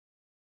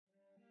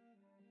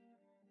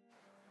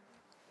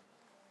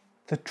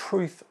The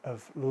truth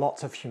of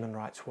lots of human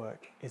rights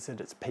work is that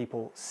it's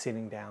people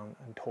sitting down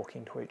and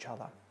talking to each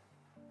other.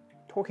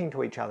 Talking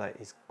to each other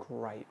is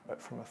great,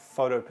 but from a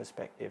photo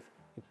perspective,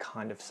 it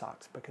kind of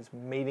sucks because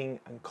meeting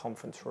and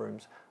conference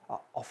rooms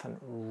are often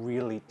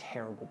really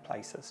terrible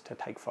places to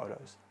take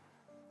photos.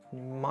 You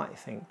might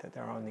think that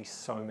there are only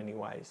so many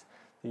ways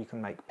that you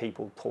can make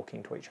people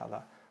talking to each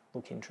other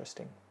look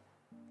interesting.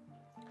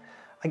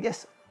 I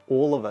guess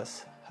all of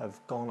us have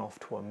gone off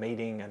to a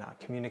meeting and our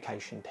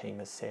communication team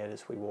has said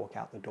as we walk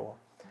out the door,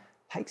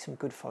 take some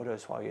good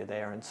photos while you're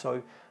there. And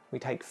so we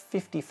take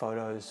 50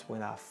 photos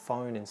with our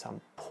phone in some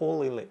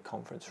poorly lit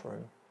conference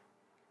room,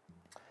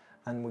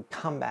 and we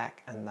come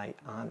back and they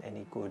aren't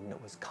any good, and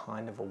it was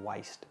kind of a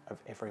waste of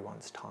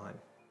everyone's time.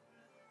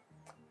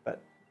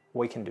 But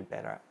we can do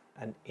better,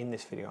 and in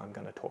this video I'm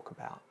going to talk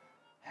about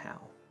how.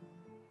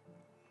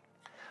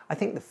 I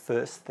think the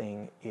first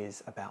thing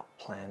is about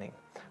planning.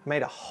 I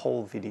made a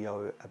whole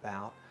video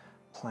about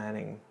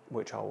planning,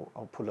 which I'll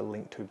put a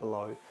link to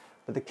below.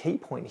 But the key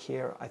point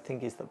here, I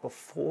think, is that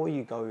before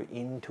you go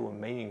into a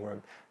meeting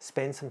room,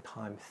 spend some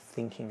time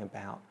thinking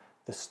about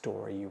the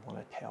story you want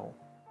to tell.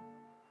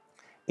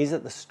 Is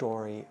it the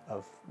story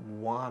of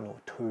one or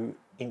two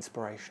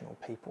inspirational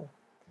people?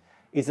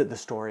 Is it the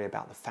story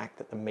about the fact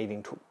that the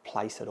meeting took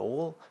place at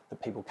all,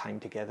 that people came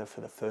together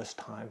for the first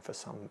time for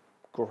some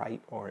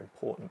great or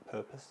important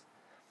purpose?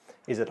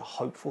 Is it a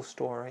hopeful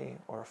story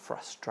or a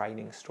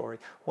frustrating story?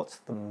 What's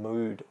the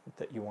mood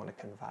that you want to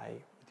convey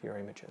with your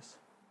images?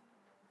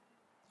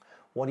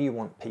 What do you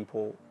want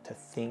people to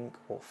think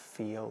or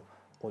feel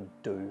or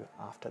do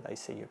after they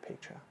see your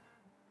picture?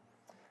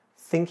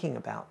 Thinking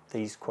about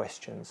these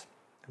questions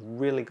is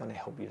really going to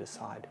help you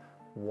decide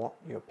what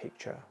your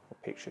picture or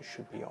pictures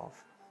should be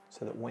of,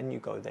 so that when you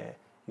go there,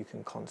 you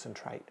can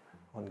concentrate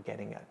on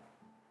getting it.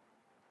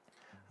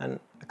 And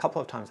a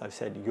couple of times I've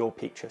said your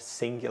picture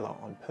singular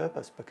on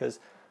purpose because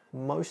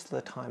most of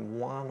the time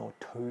 1 or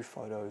 2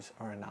 photos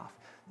are enough.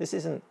 This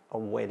isn't a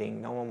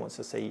wedding. No one wants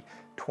to see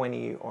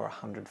 20 or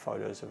 100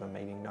 photos of a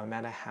meeting, no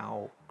matter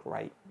how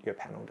great your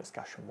panel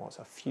discussion was.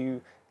 A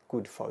few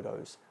good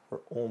photos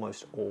are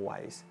almost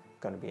always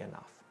going to be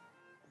enough.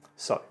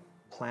 So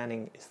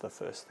planning is the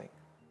first thing.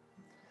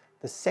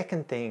 The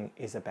second thing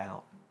is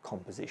about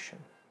composition.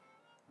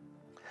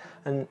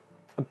 And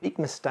a big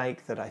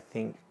mistake that I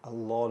think a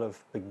lot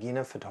of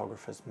beginner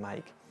photographers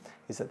make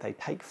is that they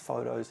take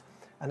photos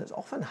and it's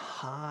often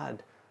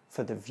hard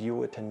for the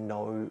viewer to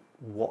know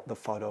what the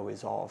photo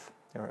is of.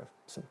 There are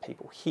some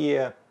people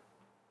here,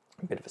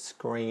 a bit of a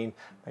screen,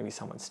 maybe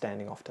someone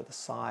standing off to the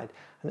side,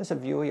 and as a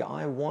viewer your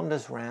eye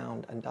wanders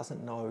around and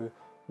doesn't know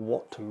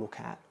what to look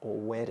at or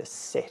where to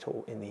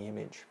settle in the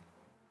image.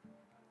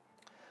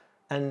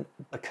 And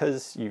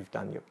because you've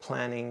done your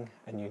planning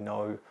and you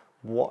know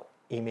what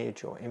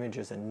image or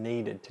images are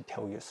needed to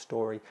tell your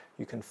story,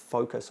 you can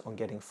focus on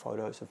getting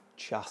photos of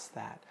just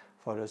that,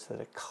 photos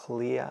that are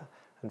clear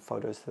and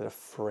photos that are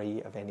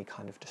free of any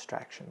kind of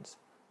distractions.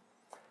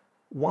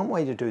 One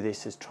way to do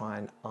this is try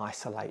and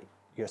isolate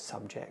your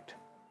subject.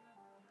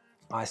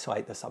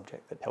 Isolate the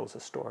subject that tells the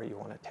story you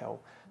want to tell,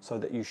 so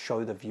that you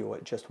show the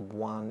viewer just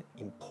one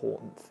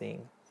important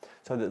thing,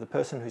 so that the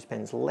person who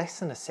spends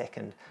less than a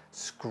second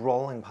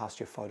scrolling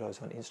past your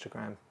photos on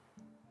Instagram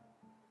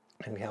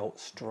can tell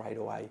straight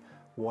away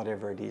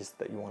whatever it is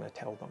that you want to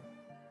tell them.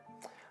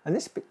 And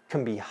this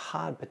can be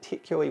hard,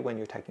 particularly when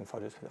you're taking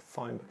photos with a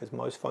phone, because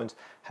most phones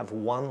have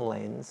one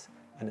lens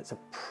and it's a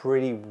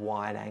pretty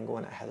wide angle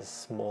and it has a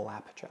small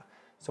aperture.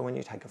 So when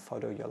you take a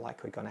photo, you're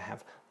likely going to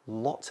have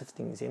lots of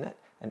things in it,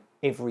 and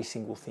every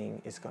single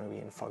thing is going to be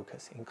in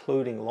focus,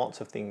 including lots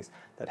of things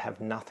that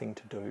have nothing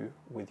to do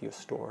with your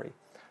story.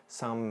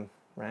 Some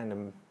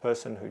random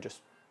person who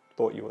just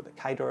thought you were the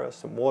caterer,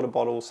 some water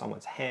bottles,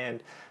 someone's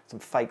hand, some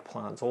fake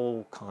plants,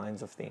 all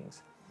kinds of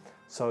things.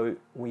 So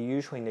we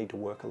usually need to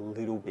work a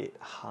little bit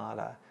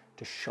harder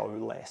to show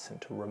less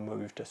and to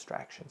remove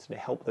distractions, to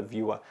help the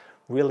viewer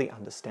really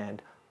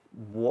understand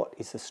what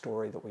is the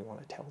story that we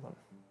want to tell them.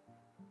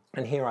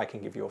 And here I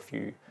can give you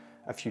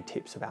a few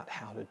tips about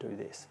how to do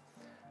this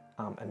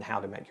and how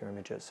to make your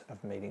images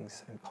of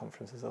meetings and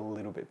conferences a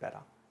little bit better.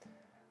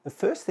 The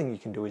first thing you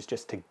can do is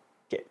just to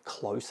get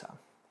closer.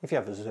 If you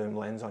have a zoom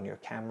lens on your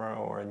camera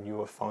or a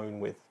newer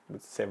phone with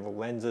several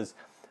lenses,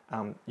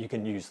 you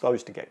can use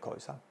those to get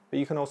closer. But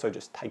you can also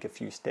just take a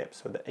few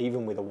steps so that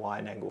even with a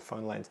wide angle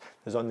phone lens,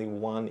 there's only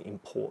one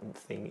important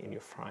thing in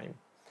your frame.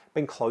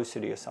 Being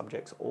closer to your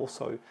subject's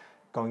also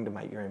going to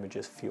make your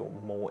images feel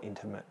more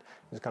intimate.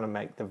 It's going to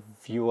make the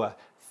viewer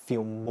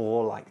feel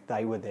more like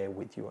they were there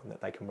with you and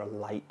that they can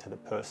relate to the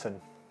person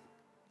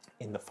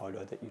in the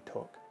photo that you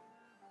took.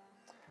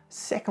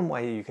 Second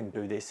way you can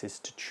do this is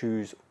to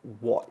choose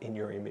what in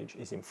your image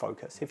is in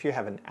focus. If you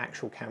have an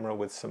actual camera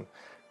with some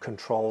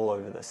control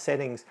over the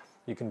settings,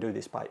 you can do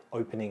this by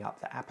opening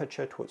up the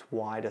aperture to its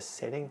widest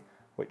setting,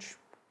 which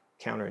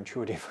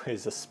counterintuitive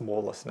is the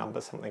smallest number,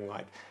 something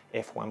like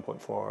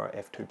f1.4 or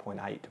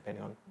f2.8,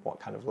 depending on what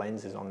kind of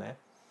lens is on there.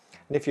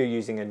 And if you're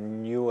using a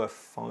newer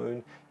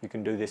phone, you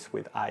can do this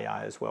with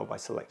AI as well by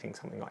selecting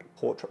something like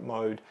portrait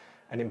mode.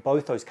 And in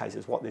both those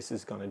cases, what this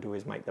is going to do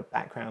is make the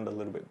background a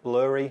little bit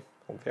blurry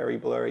or very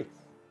blurry,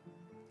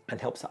 and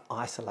helps to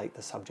isolate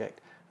the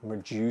subject and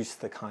reduce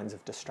the kinds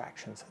of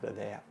distractions that are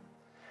there.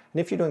 And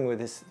if you're doing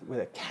this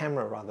with a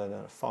camera rather than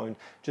a phone,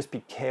 just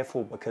be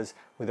careful, because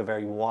with a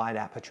very wide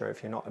aperture,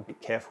 if you're not a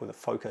bit careful with the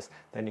focus,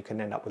 then you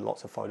can end up with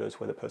lots of photos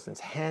where the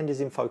person's hand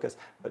is in focus,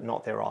 but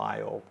not their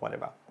eye or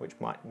whatever, which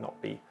might not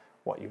be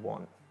what you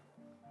want.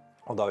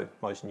 Although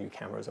most new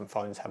cameras and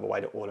phones have a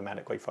way to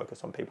automatically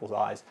focus on people's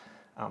eyes,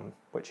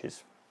 which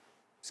is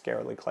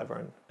scarily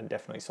clever and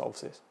definitely solves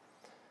this.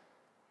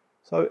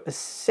 So a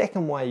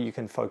second way you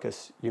can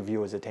focus your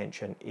viewer's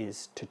attention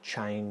is to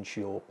change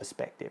your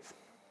perspective.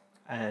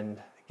 And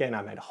again,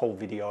 I made a whole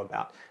video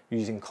about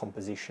using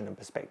composition and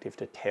perspective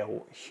to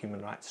tell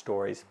human rights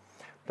stories.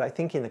 But I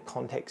think in the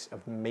context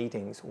of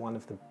meetings, one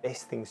of the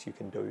best things you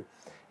can do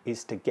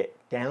is to get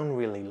down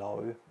really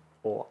low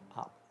or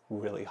up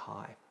really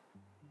high.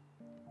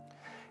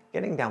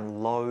 Getting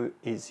down low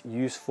is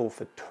useful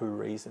for two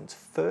reasons.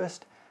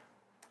 First,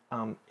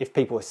 if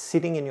people are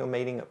sitting in your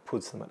meeting, it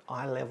puts them at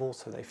eye level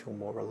so they feel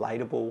more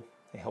relatable.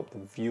 They help the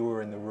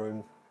viewer in the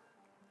room,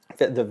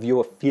 the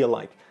viewer feel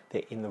like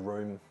they're in the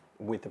room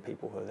with the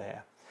people who are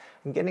there.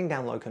 And getting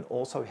down low can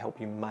also help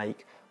you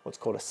make what's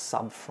called a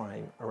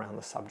subframe around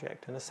the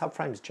subject. And a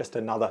subframe is just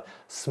another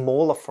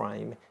smaller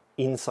frame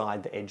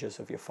inside the edges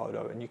of your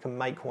photo. And you can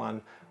make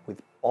one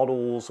with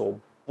bottles or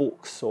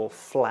books or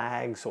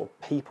flags or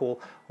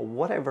people or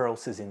whatever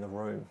else is in the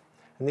room.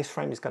 And this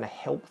frame is going to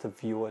help the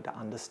viewer to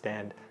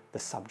understand the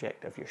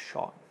subject of your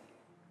shot.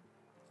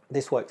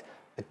 This works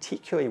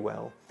particularly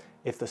well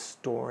if the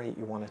story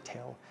you want to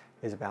tell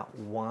is about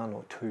one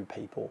or two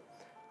people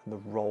and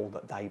the role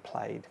that they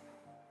played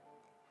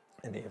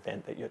in the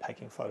event that you're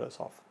taking photos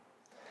of.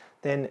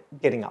 Then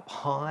getting up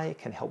high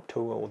can help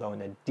too, although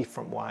in a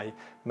different way.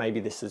 Maybe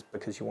this is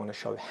because you want to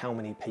show how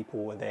many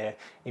people were there,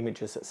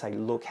 images that say,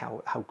 look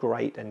how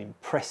great and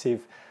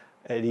impressive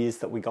it is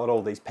that we got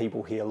all these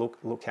people here,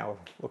 look how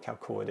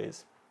cool it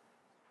is.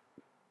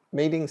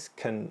 Meetings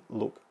can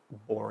look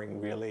boring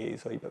really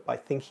easily, but by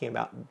thinking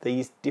about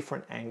these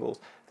different angles,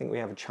 I think we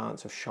have a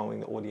chance of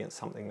showing the audience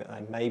something that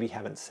they maybe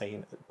haven't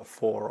seen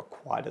before or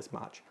quite as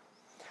much.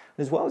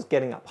 As well as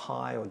getting up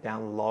high or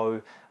down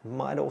low,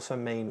 might also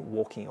mean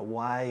walking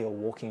away or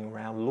walking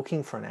around,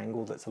 looking for an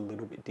angle that's a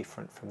little bit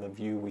different from the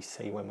view we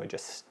see when we're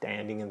just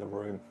standing in the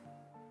room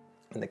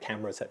and the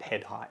camera's at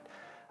head height.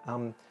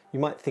 You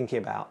might think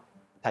about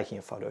taking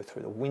a photo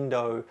through the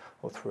window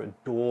or through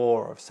a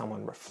door, or of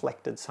someone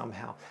reflected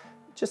somehow.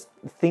 Just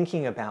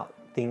thinking about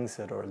things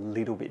that are a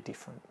little bit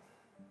different.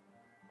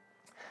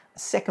 A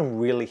second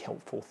really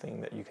helpful thing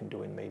that you can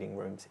do in meeting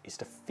rooms is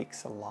to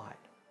fix a light.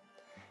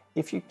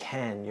 If you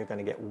can, you're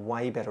going to get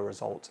way better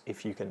results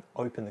if you can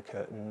open the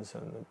curtains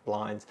and the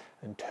blinds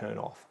and turn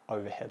off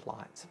overhead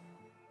lights.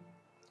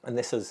 And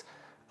this is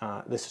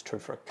true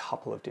for a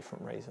couple of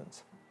different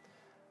reasons.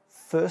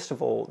 First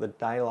of all, the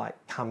daylight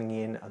coming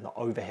in and the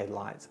overhead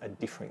lights are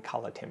different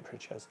color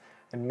temperatures,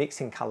 and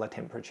mixing color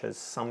temperatures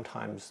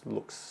sometimes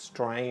looks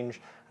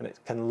strange, and it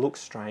can look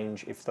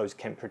strange if those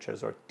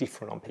temperatures are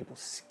different on people's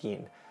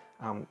skin,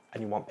 and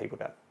you want people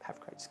to have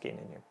great skin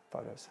in your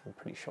photos, I'm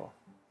pretty sure.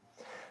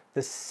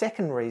 The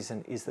second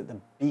reason is that the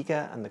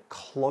bigger and the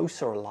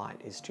closer a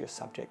light is to your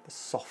subject, the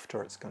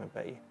softer it's going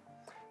to be.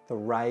 The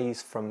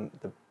rays from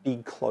the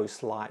big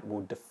close light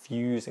will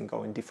diffuse and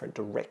go in different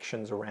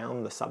directions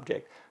around the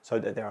subject so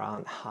that there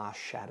aren't harsh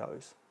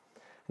shadows.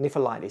 And if a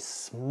light is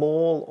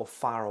small or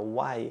far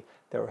away,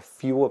 there are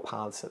fewer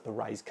paths that the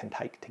rays can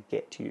take to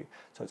get to you.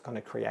 So it's going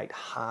to create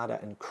harder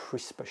and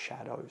crisper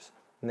shadows.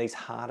 And these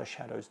harder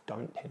shadows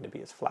don't tend to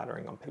be as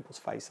flattering on people's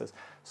faces,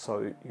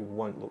 so you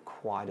won't look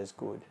quite as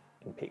good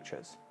in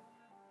pictures.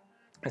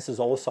 This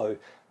is also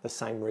the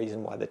same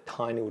reason why the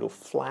tiny little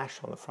flash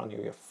on the front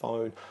of your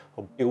phone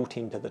or built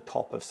into the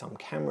top of some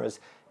cameras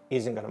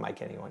isn't going to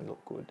make anyone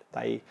look good.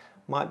 They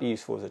might be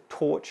useful as a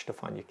torch to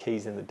find your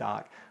keys in the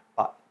dark,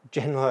 but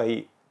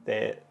generally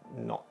they're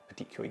not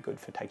particularly good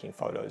for taking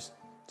photos.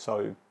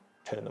 So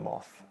turn them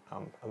off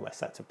unless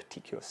that's a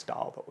particular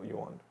style that you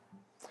want.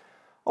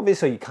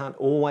 Obviously you can't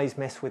always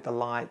mess with the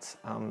lights,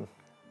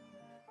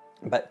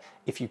 but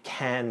if you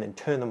can, then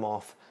turn them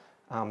off.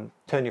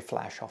 Turn your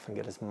flash off and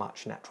get as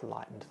much natural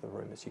light into the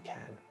room as you can.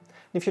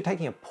 And if you're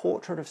taking a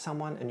portrait of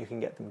someone and you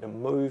can get them to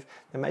move,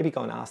 then maybe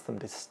go and ask them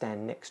to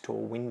stand next to a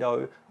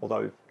window,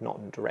 although not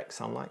in direct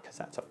sunlight because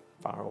that's a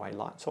far away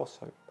light source,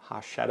 so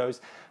harsh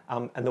shadows.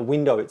 And the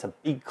window, it's a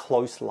big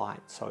close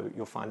light, so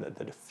you'll find that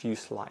the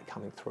diffuse light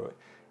coming through it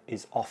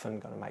is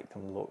often going to make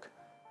them look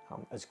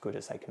as good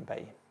as they can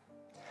be.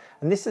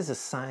 And this is the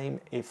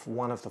same if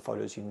one of the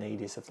photos you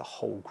need is of the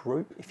whole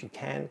group. If you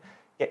can,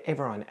 get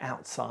everyone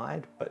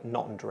outside, but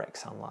not in direct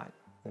sunlight,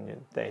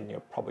 and then you're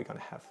probably going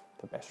to have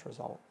the best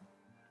result.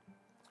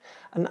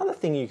 Another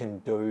thing you can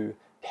do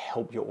to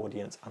help your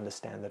audience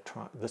understand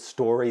the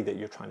story that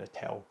you're trying to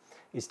tell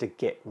is to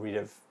get rid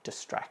of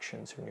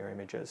distractions from your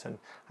images. And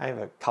I have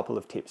a couple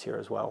of tips here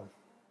as well.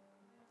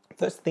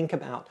 First, think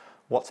about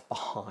what's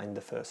behind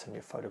the person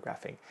you're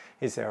photographing.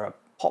 Is there a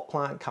pot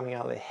plant coming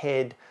out of their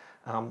head?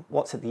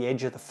 What's at the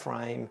edge of the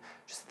frame?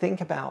 Just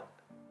think about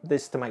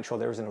this to make sure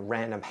there isn't a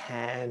random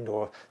hand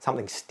or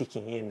something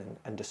sticking in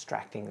and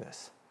distracting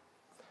this.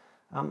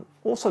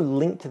 Also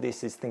linked to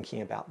this is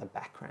thinking about the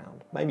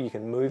background. Maybe you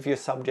can move your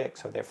subject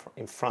so they're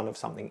in front of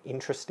something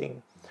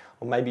interesting,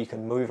 or maybe you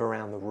can move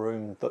around the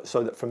room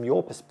so that from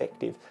your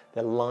perspective,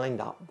 they're lined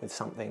up with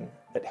something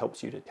that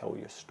helps you to tell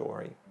your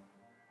story.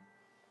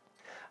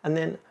 And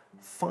then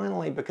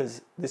finally,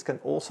 because this can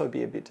also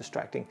be a bit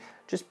distracting,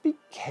 just be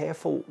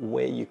careful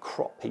where you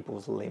crop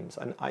people's limbs.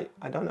 And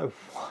I don't know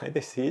why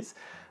this is,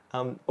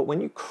 but when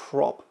you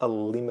crop a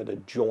limb at a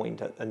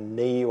joint, a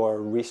knee or a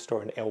wrist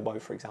or an elbow,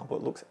 for example,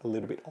 it looks a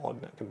little bit odd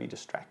and it can be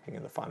distracting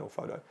in the final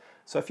photo.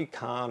 So if you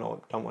can't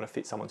or don't want to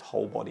fit someone's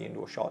whole body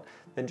into a shot,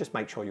 then just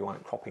make sure you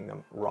aren't cropping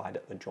them right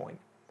at the joint.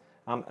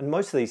 And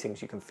most of these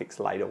things you can fix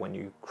later when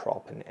you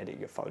crop and edit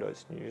your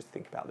photos, and you just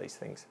think about these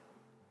things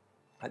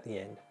at the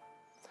end.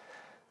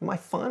 My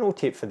final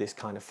tip for this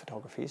kind of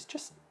photography is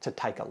just to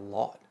take a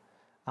lot.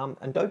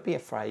 And don't be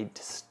afraid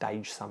to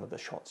stage some of the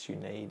shots you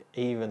need,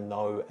 even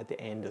though at the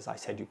end, as I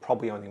said, you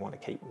probably only want to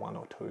keep one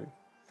or two.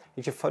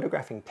 If you're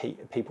photographing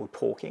people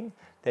talking,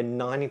 then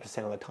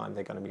 90% of the time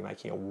they're going to be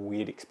making a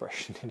weird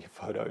expression in your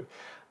photo,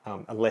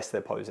 unless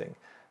they're posing.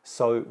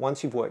 So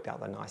once you've worked out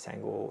the nice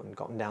angle and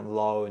gotten down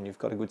low and you've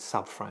got a good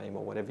subframe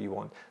or whatever you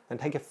want, then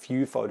take a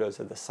few photos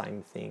of the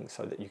same thing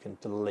so that you can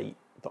delete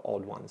the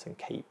odd ones and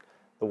keep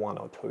the one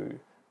or two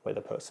where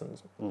the person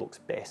looks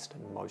best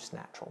and most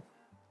natural.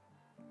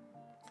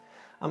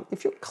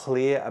 If you're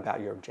clear about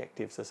your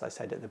objectives, as I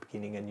said at the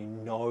beginning, and you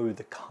know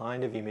the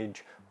kind of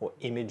image or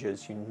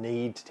images you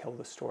need to tell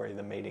the story of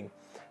the meeting,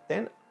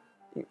 then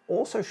you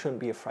also shouldn't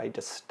be afraid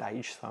to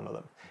stage some of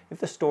them. If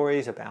the story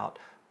is about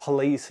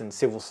police and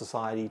civil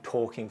society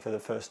talking for the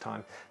first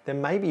time,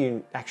 then maybe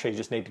you actually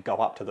just need to go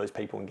up to those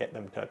people and get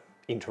them to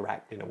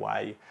interact in a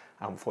way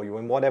for you,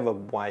 in whatever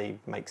way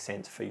makes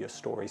sense for your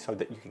story, so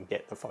that you can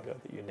get the photo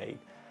that you need.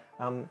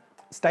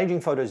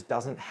 Staging photos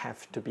doesn't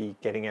have to be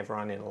getting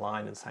everyone in a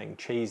line and saying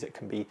cheese. It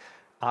can be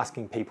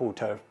asking people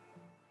to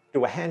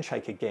do a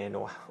handshake again,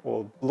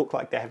 or look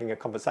like they're having a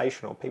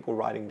conversation, or people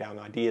writing down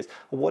ideas,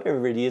 or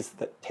whatever it is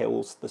that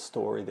tells the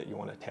story that you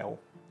want to tell.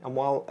 And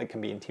while it can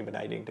be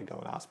intimidating to go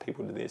and ask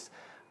people to this,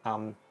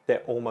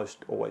 they're almost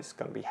always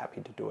going to be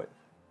happy to do it.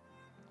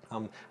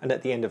 And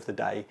at the end of the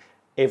day,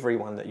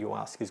 everyone that you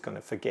ask is going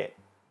to forget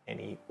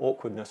any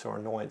awkwardness or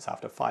annoyance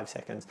after 5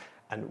 seconds,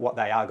 and what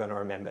they are going to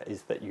remember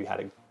is that you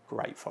had a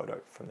great photo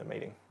from the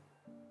meeting.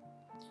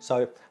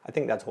 So I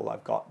think that's all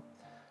I've got.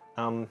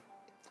 To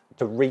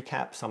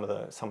recap some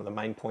of the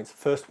main points. The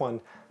first one,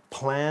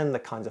 plan the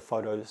kinds of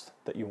photos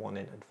that you want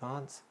in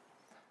advance.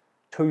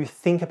 2,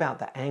 think about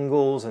the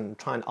angles and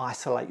try and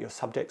isolate your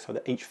subject so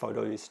that each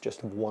photo is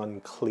just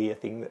one clear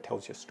thing that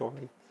tells your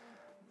story.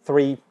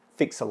 3,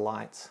 fix the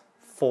lights.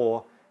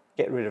 4,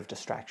 get rid of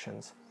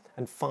distractions.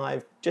 And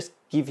 5, just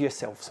give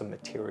yourself some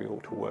material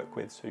to work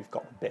with so you've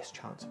got the best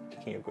chance of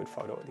picking a good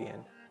photo at the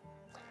end.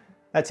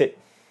 That's it.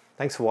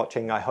 Thanks for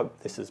watching. I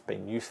hope this has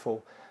been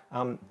useful.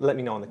 Let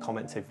me know in the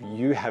comments if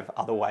you have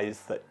other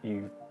ways that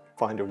you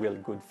find are really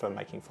good for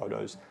making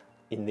photos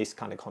in this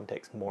kind of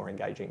context more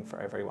engaging for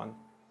everyone.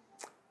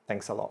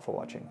 Thanks a lot for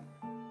watching.